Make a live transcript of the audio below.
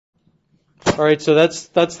All right, so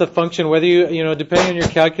that's the function. Whether depending on your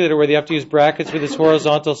calculator, whether you have to use brackets with this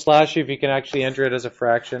horizontal slash, if you can actually enter it as a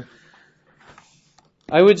fraction.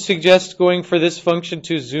 I would suggest going for this function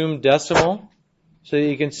to zoom decimal so that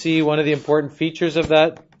you can see one of the important features of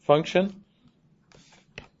that function.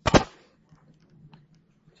 So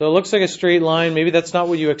it looks like a straight line. Maybe that's not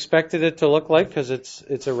what you expected it to look like because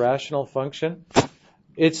it's a rational function.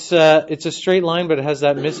 It's a straight line, but it has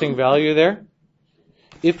that missing value there.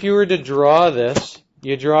 If you were to draw this,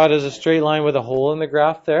 you draw it as a straight line with a hole in the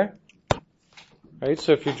graph there. Right?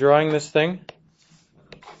 So if you're drawing this thing,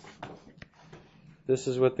 this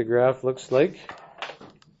is what the graph looks like.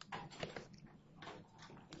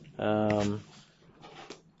 Some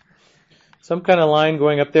kind of line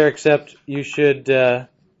going up there, except you should have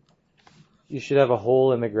a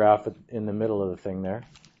hole in the graph in the middle of the thing there.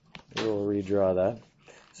 We'll redraw that.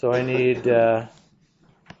 So I need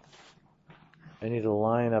a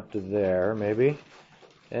line up to there, maybe,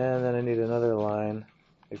 and then I need another line,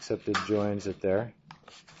 except it joins it there.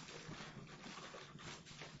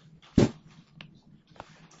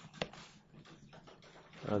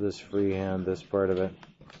 I'll just freehand this part of it.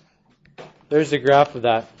 There's the graph of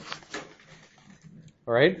that.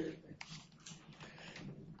 All right?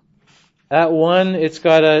 At 1, it's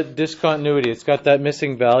got a discontinuity. It's got that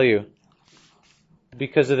missing value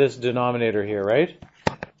because of this denominator here, right?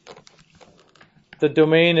 The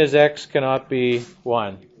domain is x cannot be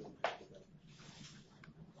 1.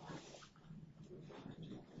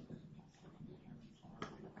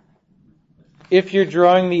 If you're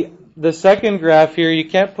drawing the second graph here, you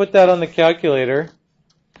can't put that on the calculator,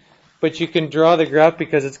 but you can draw the graph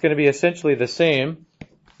because it's going to be essentially the same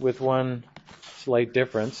with one slight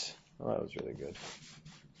difference. Oh, that was really good.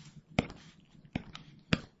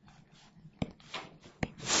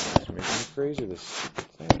 It's making me crazy, this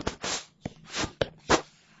thing.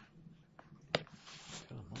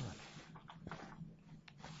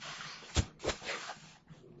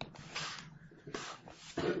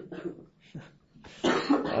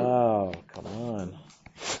 Oh, come on.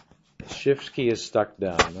 The shift key is stuck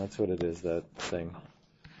down. That's what it is, that thing.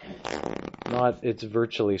 It's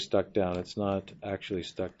virtually stuck down. It's not actually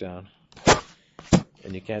stuck down.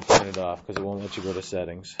 And you can't turn it off because it won't let you go to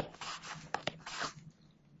settings.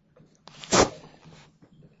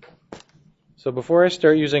 So before I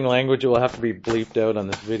start using language, it will have to be bleeped out on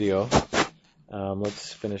this video.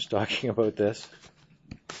 Let's finish talking about this.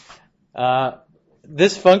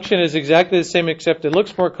 This function is exactly the same, except it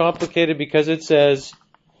looks more complicated because it says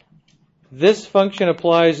this function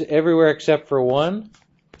applies everywhere except for 1,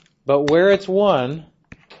 but where it's 1,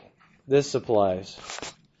 this applies.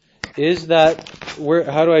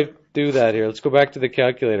 How do I do that here? Let's go back to the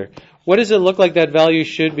calculator. What does it look like that value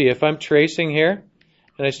should be? If I'm tracing here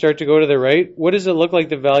and I start to go to the right, what does it look like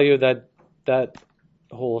the value of that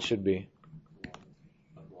hole should be?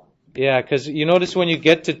 Yeah, because you notice when you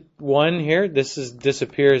get to 1 here, this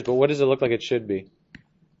disappears, but what does it look like it should be?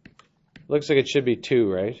 Looks like it should be 2,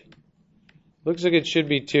 right? Looks like it should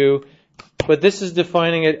be 2, but this is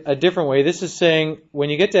defining it a different way. This is saying when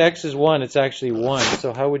you get to x is 1, it's actually 1.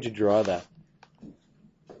 So how would you draw that?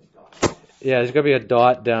 Yeah, there's got to be a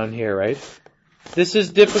dot down here, right? This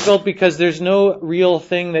is difficult because there's no real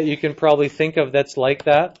thing that you can probably think of that's like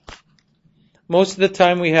that. Most of the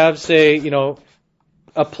time we have, say,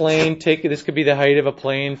 a plane this could be the height of a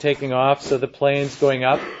plane taking off, so the plane's going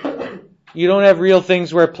up. You don't have real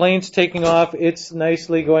things where plane's taking off, it's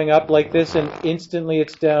nicely going up like this, and instantly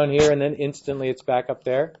it's down here, and then instantly it's back up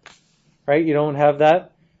there. Right? You don't have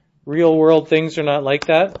that. Real world things are not like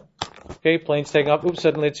that. Okay, plane's taking off, oops,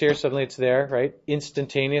 suddenly it's here, suddenly it's there, right?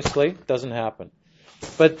 Instantaneously, doesn't happen.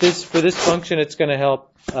 But for this function, it's going to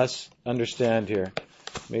help us understand here.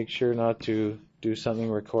 Make sure not to do something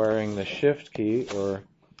requiring the shift key or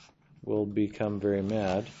we'll become very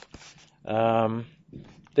mad.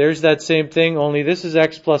 There's that same thing, only this is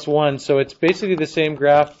x plus 1, so it's basically the same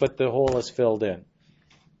graph, but the hole is filled in.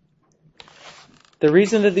 The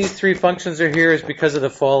reason that these three functions are here is because of the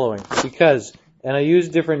following. And I use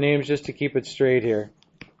different names just to keep it straight here.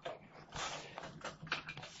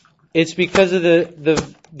 It's because of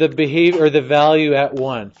the behavior or the value at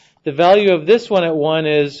 1. The value of this one at 1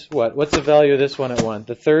 is what? What's the value of this one at 1?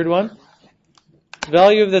 The third one? The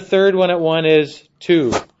value of the third one at 1 is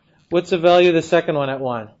 2. What's the value of the second one at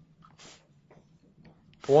 1?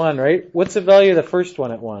 1, right? What's the value of the first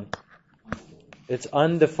one at 1? It's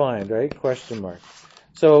undefined, right? Question mark.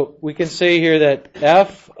 So we can say here that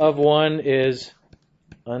f of 1 is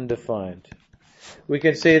undefined. We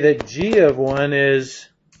can say that g of 1 is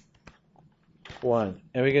 1.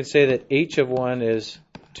 And we can say that h of 1 is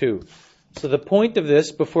 2. So the point of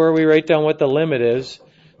this, before we write down what the limit is,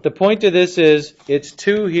 the point of this is it's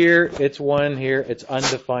 2 here, it's 1 here, it's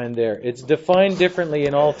undefined there. It's defined differently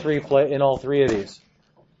in all three of these.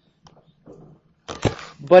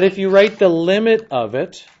 But if you write the limit of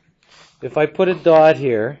it, if I put a dot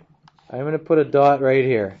here, I'm going to put a dot right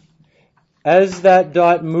here. As that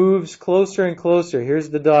dot moves closer and closer, here's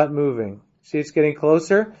the dot moving. See, it's getting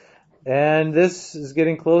closer, and this is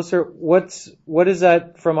getting closer. What is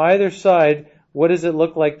that from either side? What does it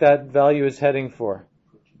look like that value is heading for?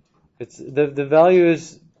 It's the value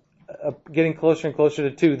is getting closer and closer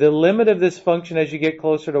to 2. The limit of this function as you get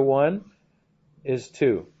closer to 1 is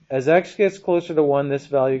 2. As x gets closer to 1, this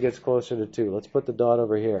value gets closer to 2. Let's put the dot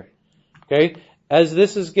over here. Okay? As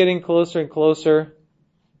this is getting closer and closer,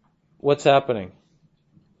 what's happening?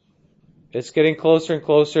 It's getting closer and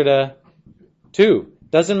closer to 2.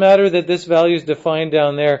 Doesn't matter that this value is defined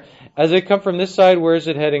down there. As I come from this side, where is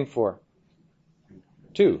it heading for?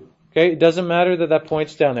 2. Okay, it doesn't matter that that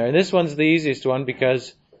point's down there. And this one's the easiest one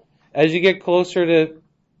because as you get closer to,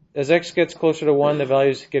 as x gets closer to 1, the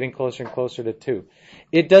value is getting closer and closer to 2.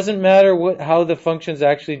 It doesn't matter how the function's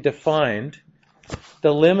actually defined.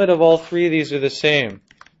 The limit of all three of these are the same.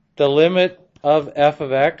 The limit of f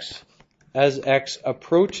of x as x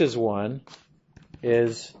approaches 1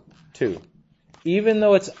 is 2. Even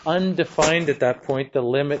though it's undefined at that point, the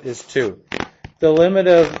limit is 2. The limit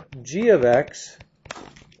of g of x,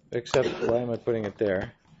 except, why am I putting it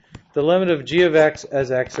there? The limit of g of x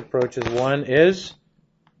as x approaches 1 is,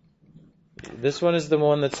 this one is the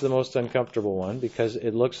one that's the most uncomfortable one because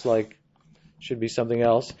it looks like it should be something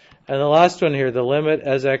else. And the last one here, the limit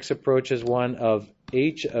as x approaches 1 of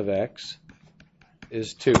h of x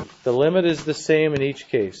is 2. The limit is the same in each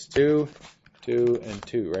case, 2, 2, and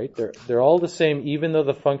 2, right? They're all the same even though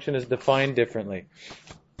the function is defined differently.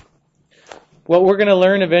 What we're going to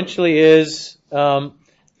learn eventually is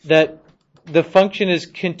that the function is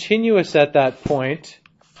continuous at that point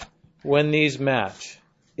when these match.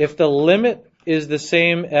 If the limit is the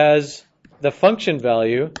same as the function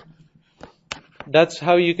value, that's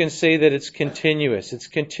how you can say that it's continuous. It's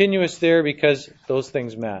continuous there because those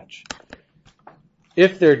things match.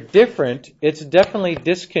 If they're different, it's definitely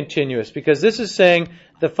discontinuous because this is saying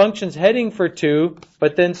the function's heading for 2,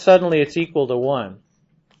 but then suddenly it's equal to 1.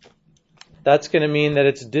 That's going to mean that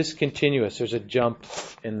it's discontinuous. There's a jump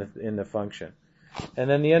in the function. And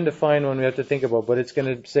then the undefined one we have to think about, but it's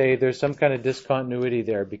going to say there's some kind of discontinuity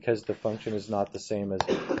there because the function is not the same as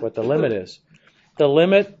what the limit is. The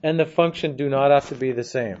limit and the function do not have to be the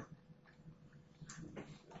same.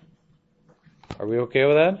 Are we okay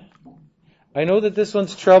with that? I know that this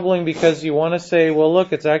one's troubling because you want to say, well,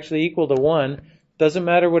 look, it's actually equal to 1. Doesn't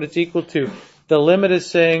matter what it's equal to. The limit is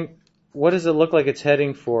saying, what does it look like it's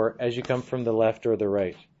heading for as you come from the left or the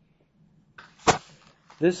right?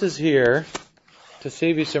 This is here to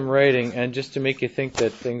save you some writing and just to make you think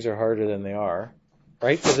that things are harder than they are,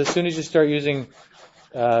 right? Because as soon as you start using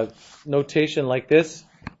notation like this,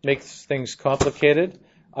 makes things complicated.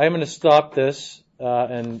 I'm going to stop this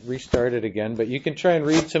and restart it again, but you can try and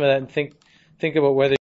read some of that and think about whether